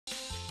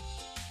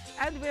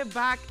and we're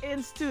back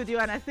in studio,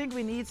 and I think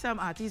we need some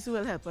artists who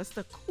will help us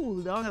to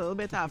cool down a little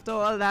bit after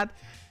all that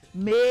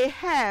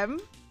mayhem,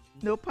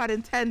 no pun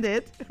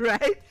intended,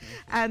 right?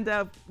 And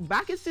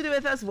back in studio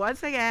with us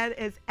once again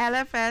is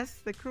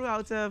LFS, the crew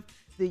out of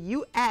the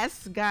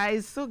US.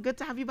 Guys, so good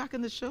to have you back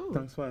on the show.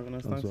 Thanks for having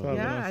us. Thanks for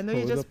having us. Yeah, I know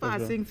you're just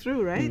passing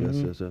through, right?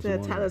 Yes. To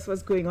tell us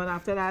what's going on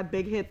after that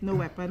big hit, No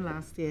Weapon,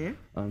 last year.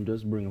 I'm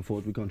just bringing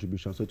forth the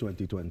contributions for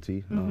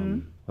 2020.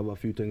 Have a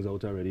few things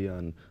out already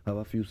and have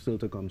a few still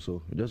to come,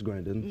 so just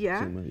grinding.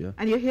 Yeah.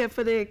 And you're here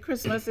for the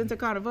Christmas Inter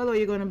Carnival, or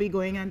you're going to be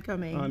going and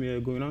coming? Yeah,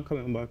 going and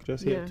coming back.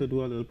 Just here to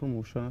do a little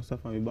promotion and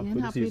stuff, and be back for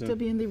the season. Happy to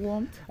be in the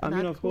warmth? I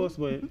mean, of course,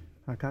 but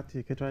I can't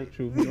take it right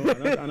through. You know,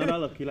 I'm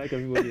not lucky like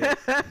everybody else.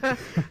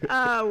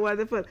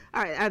 Wonderful.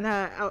 All right, and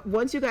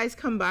once you guys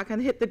come back and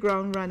hit the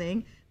ground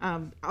running,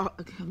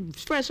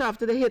 fresh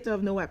after the hit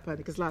of No Weapon,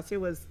 because last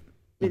year was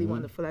really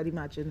wonderful, I'd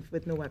imagine,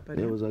 with No Weapon.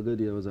 It was a good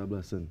year, it was a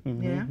blessing.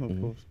 Yeah,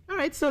 of course. All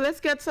right, so let's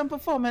get some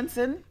performance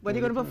in. What are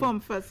you going to perform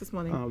first this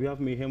morning? We have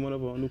Mayhem, one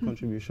of our new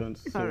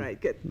contributions. So all right,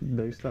 good.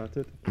 There we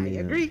started. I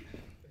agree.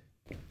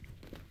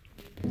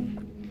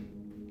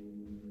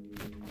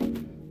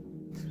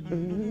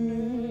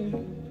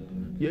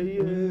 Yeah.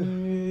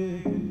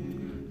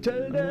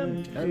 Tell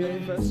them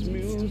LFS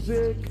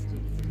music.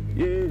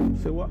 Yeah.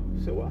 Say what?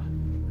 Say what?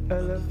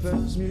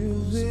 LFS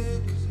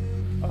music.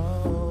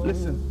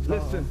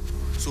 Listen.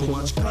 So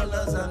much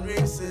colors and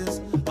races,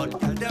 but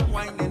tell them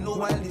whining no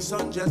while the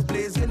sun just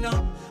blazing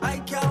up. I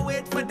can't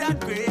wait for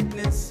that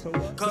greatness,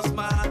 cause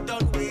my heart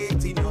done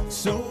waiting up.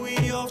 So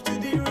we off to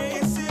the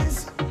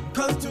races,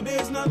 cause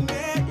today's not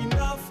near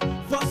enough.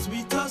 First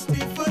we thirsty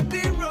for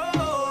the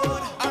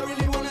road. I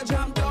really wanna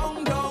jam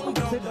down.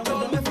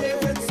 All my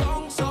favorite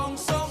song.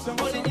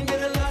 But in the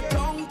middle of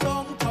tongue,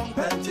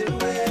 pelting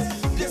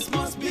ways. This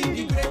must be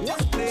the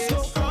greatest place.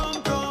 So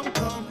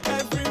come,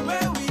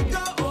 everywhere we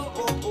go.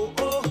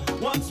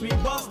 Once we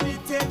bust the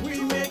tape,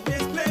 we make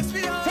this place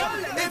we are.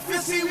 If you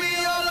see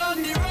we all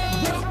on the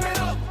road, jump it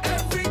up,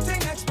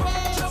 everything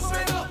exposed. Jump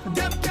it up,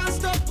 them can't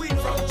stop we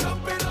know.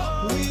 Jump it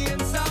up, we in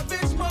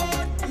savage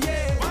mode,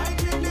 yeah.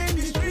 Winding in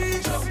the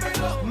streets, jump it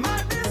up.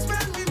 Madness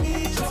when we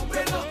meet, jump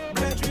it up.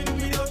 Brethren,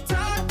 we don't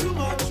talk too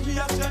much, we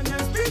action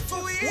and speak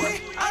for we.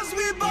 As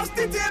we bust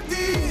the tape,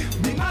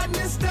 the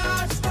madness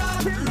starts.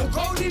 Look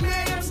how the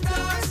mayhem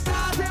starts.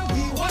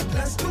 We what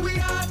less do we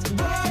have?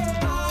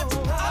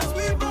 As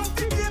we bust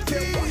the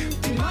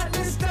tape, the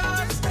madness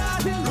starts.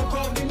 Look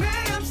how the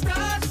mayhem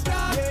starts.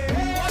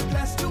 We what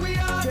less do we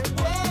have?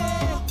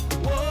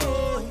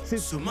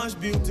 So much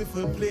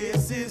beautiful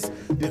places,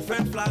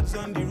 different flags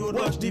on the road.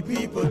 Watch the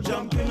people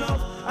jumping up.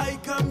 I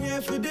come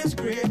here for this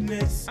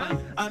greatness.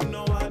 I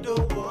know I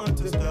don't want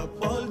to stop.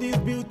 All these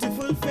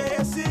beautiful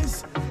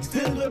faces,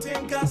 still don't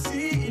think I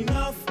see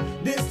enough.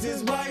 This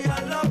is why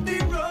I love the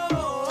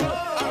road.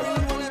 I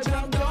really wanna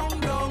jam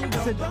down.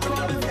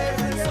 All the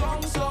favorite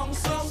song.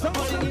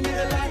 But in the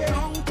middle like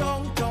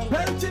tongue,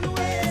 pelting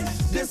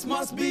ways. This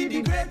must be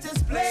the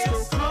greatest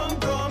place. So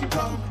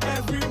come,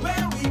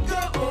 everywhere we go.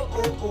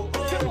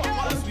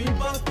 Once we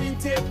bust the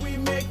tape, we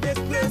make this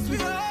place we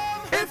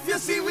home. If you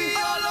see we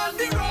all on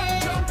the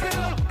road, jump it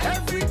up,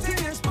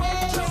 everything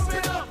exposed. Jump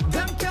it up,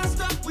 them can't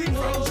stop we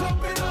know.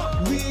 Jump it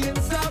up, we in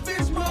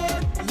savage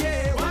mode,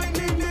 yeah.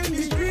 Winding in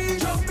the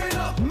streets, jump it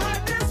up.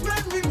 Madness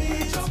when we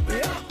meet, jump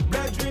it up.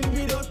 Brethren,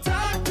 we don't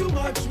talk too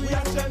much, we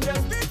action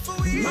just speak for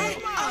we.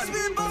 As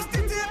we bust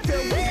the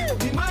tape,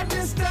 the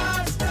madness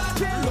starts.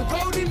 Look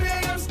how the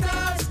mayhem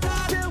starts.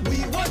 We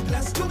what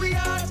less do we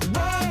have?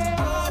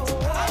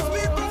 As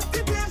we bust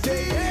the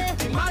tape,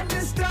 the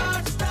madness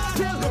starts.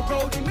 Look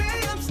how the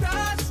mayhem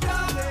starts.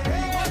 We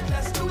what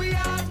less do we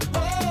have?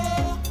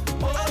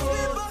 As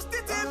we bust the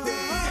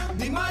tape,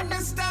 the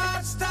madness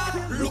starts.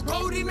 Look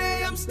how the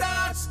mayhem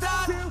starts.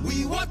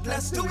 We what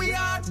less do we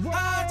have?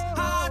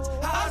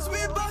 As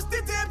we bust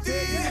the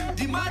tape,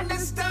 the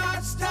madness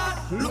starts.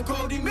 Look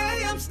how the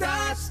mayhem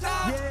starts.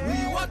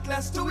 We what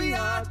less do we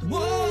have?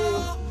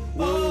 Whoa.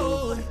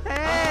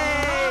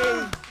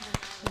 Hey!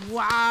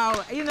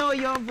 Wow, you know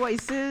your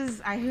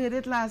voices, I heard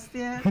it last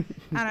year and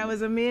I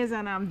was amazed,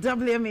 and I'm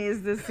doubly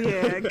amazed this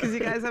year because you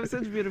guys have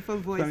such beautiful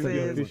voices. Thank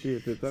you,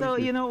 appreciate it. Thank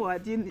you. You know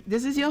what,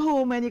 this is your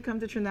home when you come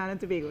to Trinidad and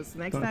Tobago. So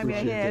next time you're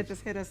here,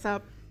 just hit us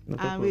up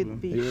and we'd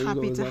be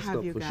happy to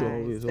have you guys.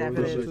 Sure.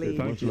 Definitely.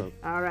 Thank you.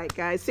 All right,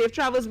 guys, safe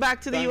travels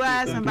back to the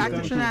US and back to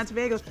Trinidad and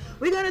Tobago.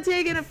 We're going to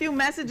take in a few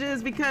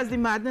messages because the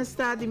madness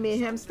start, the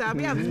mayhem start.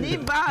 We have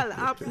Nibal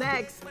up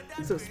next,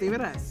 so stay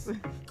with us.